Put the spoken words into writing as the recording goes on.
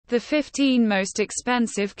The 15 most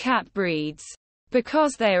expensive cat breeds.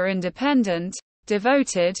 Because they are independent,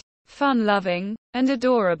 devoted, fun-loving, and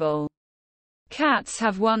adorable. Cats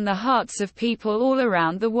have won the hearts of people all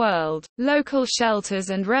around the world. Local shelters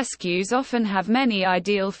and rescues often have many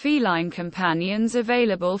ideal feline companions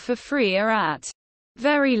available for free or at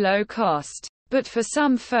very low cost. But for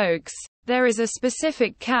some folks, there is a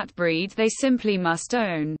specific cat breed they simply must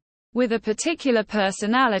own, with a particular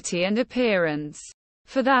personality and appearance.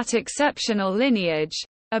 For that exceptional lineage,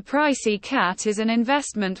 a pricey cat is an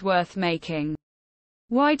investment worth making.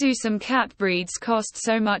 Why do some cat breeds cost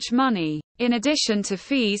so much money? In addition to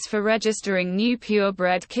fees for registering new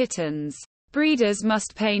purebred kittens, breeders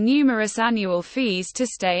must pay numerous annual fees to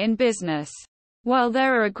stay in business. While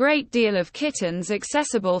there are a great deal of kittens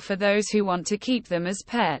accessible for those who want to keep them as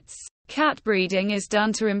pets, cat breeding is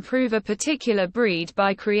done to improve a particular breed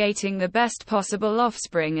by creating the best possible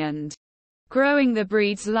offspring and growing the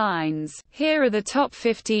breed's lines. Here are the top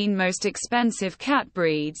 15 most expensive cat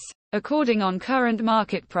breeds, according on current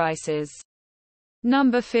market prices.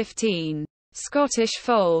 Number 15. Scottish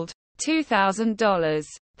Fold, $2,000.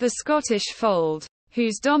 The Scottish Fold,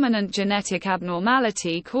 whose dominant genetic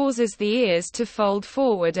abnormality causes the ears to fold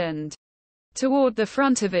forward and toward the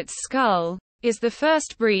front of its skull, is the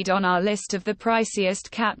first breed on our list of the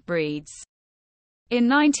priciest cat breeds. In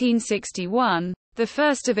 1961, the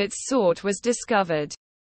first of its sort was discovered.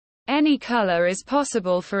 Any color is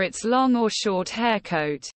possible for its long or short hair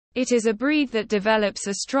coat. It is a breed that develops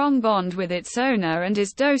a strong bond with its owner and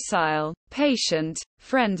is docile, patient,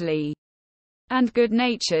 friendly, and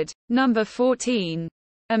good-natured. Number 14.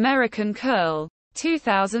 American Curl,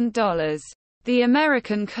 $2,000. The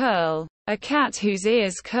American Curl, a cat whose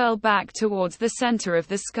ears curl back towards the center of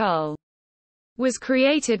the skull, was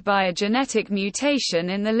created by a genetic mutation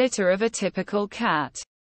in the litter of a typical cat.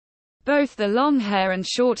 Both the long hair and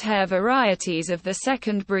short hair varieties of the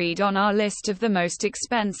second breed on our list of the most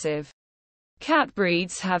expensive cat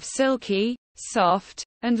breeds have silky, soft,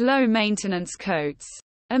 and low-maintenance coats.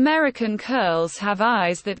 American Curls have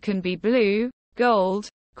eyes that can be blue, gold,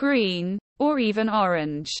 green, or even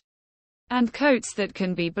orange, and coats that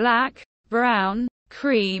can be black, brown,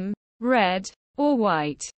 cream, red, or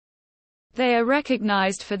white. They are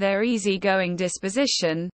recognized for their easygoing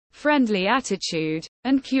disposition, friendly attitude,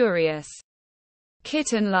 and curious,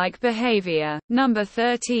 kitten-like behavior. Number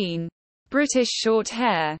 13. British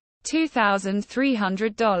Shorthair,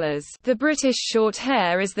 $2,300. The British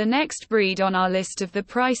Shorthair is the next breed on our list of the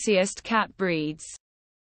priciest cat breeds.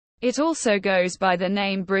 It also goes by the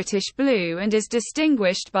name British Blue and is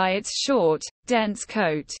distinguished by its short, dense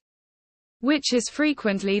coat, which is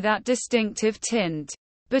frequently that distinctive tint.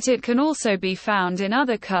 But it can also be found in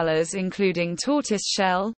other colors including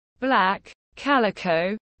tortoiseshell, black,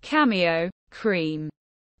 calico, cameo, cream,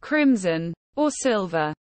 crimson, or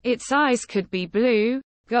silver. Its eyes could be blue,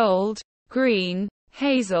 gold, green,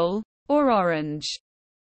 hazel, or orange,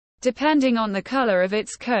 depending on the color of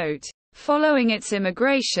its coat. Following its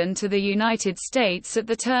immigration to the United States at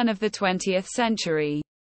the turn of the 20th century,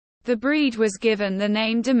 the breed was given the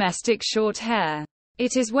name Domestic Shorthair.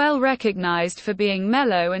 It is well recognized for being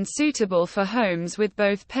mellow and suitable for homes with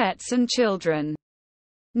both pets and children.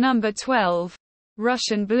 Number 12.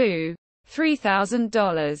 Russian Blue,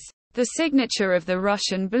 $3,000. The signature of the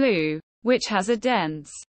Russian Blue, which has a dense,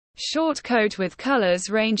 short coat with colors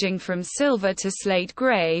ranging from silver to slate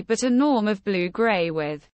gray but a norm of blue-gray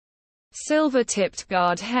with silver-tipped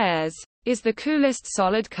guard hairs, is the coolest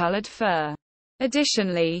solid-colored fur.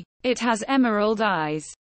 Additionally, it has emerald eyes.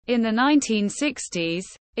 In the 1960s,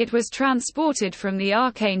 it was transported from the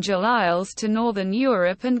Archangel Isles to Northern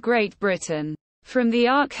Europe and Great Britain. From the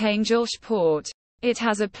Archangelsk port, it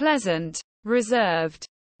has a pleasant, reserved,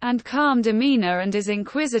 and calm demeanor and is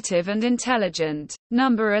inquisitive and intelligent.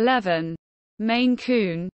 Number 11. Maine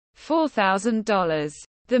Coon, $4,000.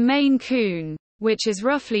 The Maine Coon, which is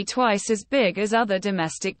roughly twice as big as other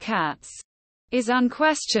domestic cats, is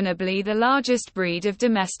unquestionably the largest breed of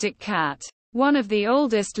domestic cat. One of the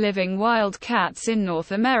oldest living wild cats in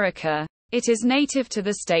North America, it is native to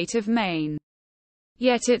the state of Maine.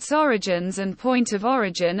 Yet its origins and point of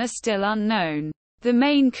origin are still unknown. The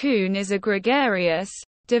Maine Coon is a gregarious,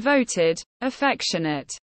 devoted,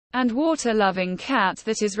 affectionate, and water-loving cat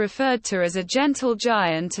that is referred to as a gentle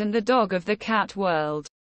giant and the dog of the cat world.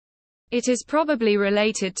 It is probably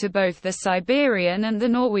related to both the Siberian and the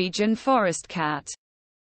Norwegian forest cat,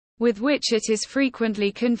 with which it is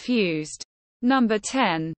frequently confused. Number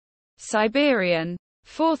 10. Siberian,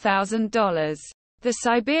 $4,000. The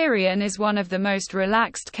Siberian is one of the most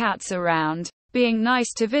relaxed cats around, being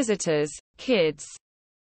nice to visitors, kids,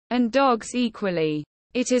 and dogs equally.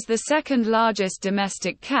 It is the second largest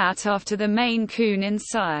domestic cat after the Maine Coon in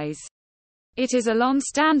size. It is a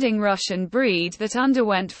long-standing Russian breed that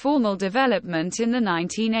underwent formal development in the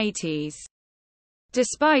 1980s.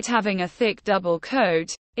 Despite having a thick double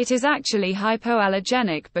coat, it is actually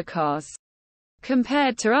hypoallergenic because,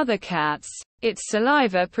 compared to other cats, its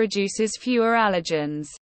saliva produces fewer allergens.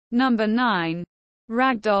 Number 9.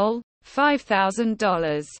 Ragdoll,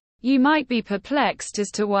 $5,000. You might be perplexed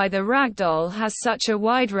as to why the Ragdoll has such a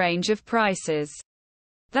wide range of prices.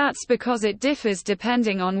 That's because it differs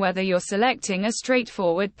depending on whether you're selecting a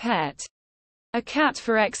straightforward pet, a cat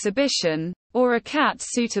for exhibition, or a cat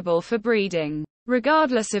suitable for breeding.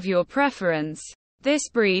 Regardless of your preference, this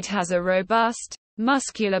breed has a robust,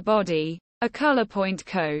 muscular body, a color point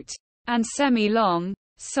coat, and semi-long,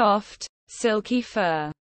 soft, silky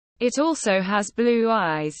fur. It also has blue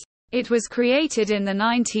eyes. It was created in the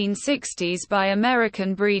 1960s by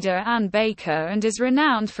American breeder Ann Baker and is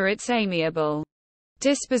renowned for its amiable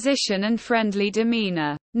disposition and friendly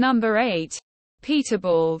demeanor. Number 8.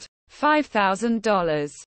 Peterbald,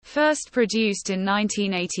 $5,000. First produced in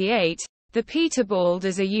 1988, the Peterbald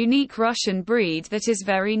is a unique Russian breed that is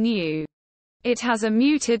very new. It has a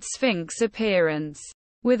muted sphinx appearance.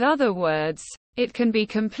 With other words, it can be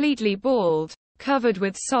completely bald, covered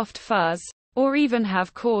with soft fuzz, or even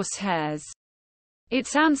have coarse hairs.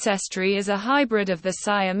 Its ancestry is a hybrid of the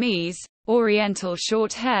Siamese, Oriental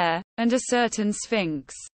short hair, and a certain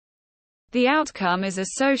sphinx. The outcome is a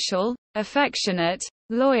social, affectionate,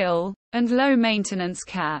 loyal, and low-maintenance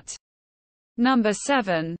cat. Number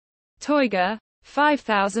 7. Toyga,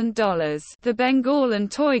 $5,000. The Bengal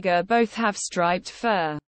and Toyga both have striped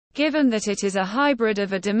fur. Given that it is a hybrid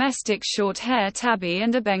of a domestic short-hair tabby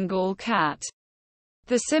and a Bengal cat,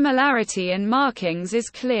 the similarity in markings is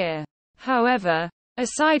clear. However,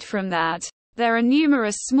 aside from that, there are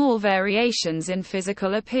numerous small variations in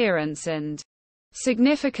physical appearance and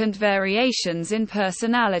significant variations in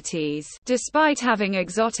personalities. Despite having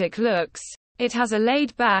exotic looks, it has a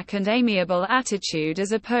laid-back and amiable attitude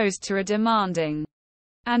as opposed to a demanding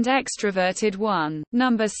and extroverted one.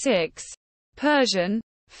 Number 6. Persian,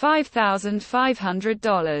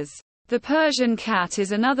 $5,500. The Persian cat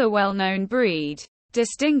is another well-known breed,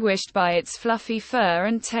 distinguished by its fluffy fur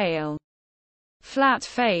and tail, flat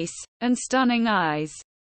face, and stunning eyes.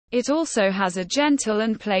 It also has a gentle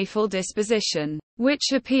and playful disposition,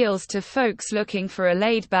 which appeals to folks looking for a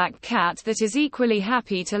laid-back cat that is equally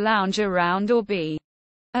happy to lounge around or be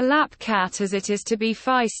a lap cat as it is to be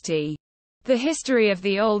feisty. The history of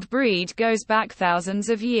the old breed goes back thousands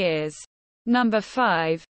of years. Number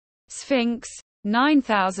 5. Sphinx,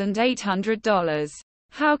 $9,800.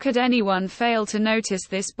 How could anyone fail to notice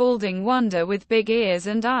this balding wonder with big ears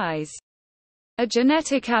and eyes? A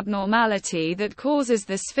genetic abnormality that causes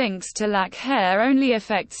the Sphinx to lack hair only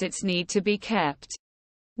affects its need to be kept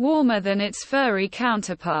warmer than its furry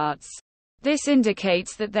counterparts. This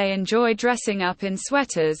indicates that they enjoy dressing up in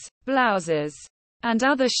sweaters, blouses, and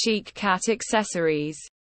other chic cat accessories.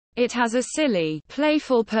 It has a silly,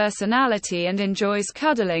 playful personality and enjoys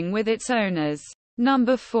cuddling with its owners.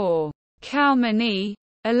 Number 4. Chow Mani,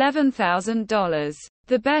 $11,000.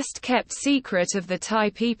 The best-kept secret of the Thai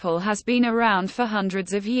people has been around for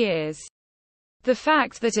hundreds of years. The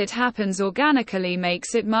fact that it happens organically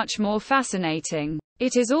makes it much more fascinating.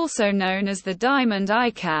 It is also known as the diamond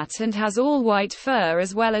eye cat and has all-white fur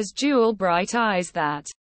as well as dual bright eyes that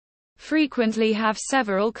frequently have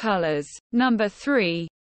several colors. Number 3.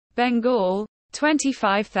 Bengal,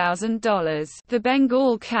 $25,000. The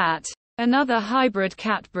Bengal cat, another hybrid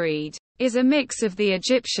cat breed, is a mix of the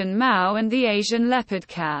Egyptian Mau and the Asian leopard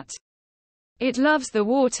cat. It loves the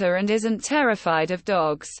water and isn't terrified of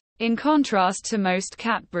dogs, in contrast to most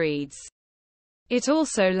cat breeds. It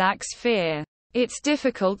also lacks fear. It's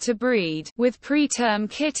difficult to breed, with preterm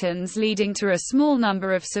kittens leading to a small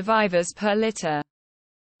number of survivors per litter.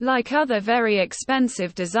 Like other very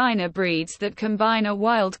expensive designer breeds that combine a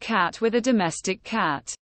wild cat with a domestic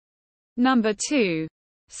cat. Number 2.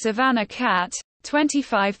 Savannah cat,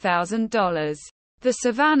 $25,000. The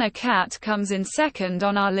Savannah cat comes in second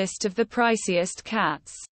on our list of the priciest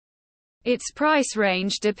cats. Its price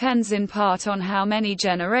range depends in part on how many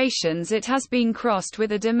generations it has been crossed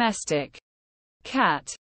with a domestic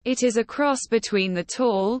cat. It is a cross between the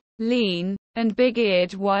tall, lean, and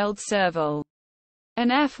big-eared wild serval. An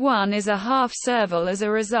F1 is a half serval as a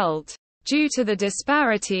result, due to the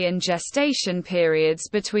disparity in gestation periods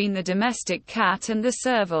between the domestic cat and the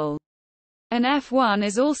serval. An F1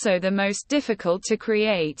 is also the most difficult to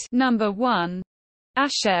create. Number 1.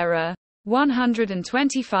 Ashera,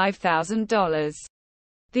 $125,000.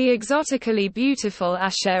 The exotically beautiful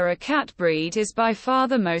Ashera cat breed is by far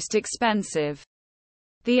the most expensive.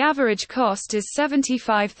 The average cost is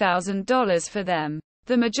 $75,000 for them.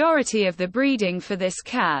 The majority of the breeding for this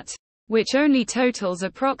cat, which only totals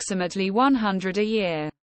approximately 100 a year,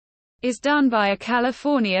 is done by a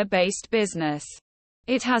California-based business.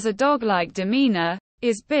 It has a dog-like demeanor,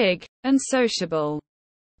 is big, and sociable.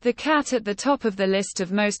 The cat at the top of the list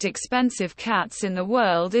of most expensive cats in the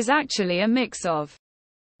world is actually a mix of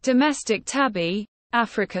domestic tabby,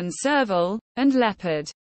 African serval, and leopard.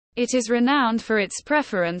 It is renowned for its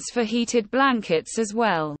preference for heated blankets as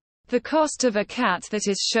well. The cost of a cat that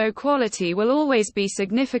is show quality will always be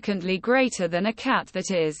significantly greater than a cat that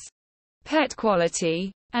is pet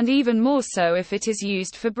quality, and even more so if it is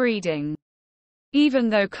used for breeding. Even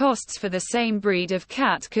though costs for the same breed of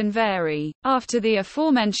cat can vary, after the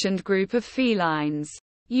aforementioned group of felines,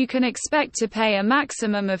 you can expect to pay a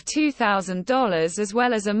maximum of $2,000 as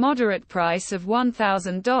well as a moderate price of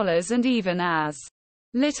 $1,000 and even as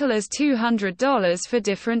little as $200 for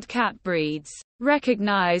different cat breeds.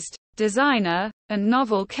 Recognized, designer, and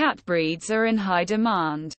novel cat breeds are in high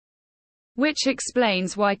demand, which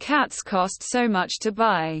explains why cats cost so much to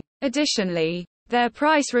buy. Additionally, their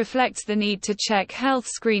price reflects the need to check health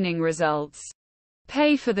screening results,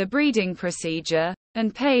 pay for the breeding procedure,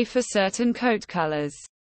 and pay for certain coat colors.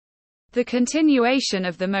 The continuation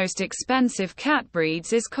of the most expensive cat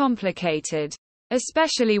breeds is complicated,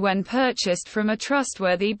 especially when purchased from a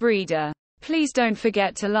trustworthy breeder. Please don't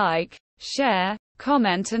forget to like, share,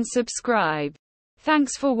 comment and subscribe.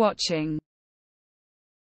 Thanks for watching.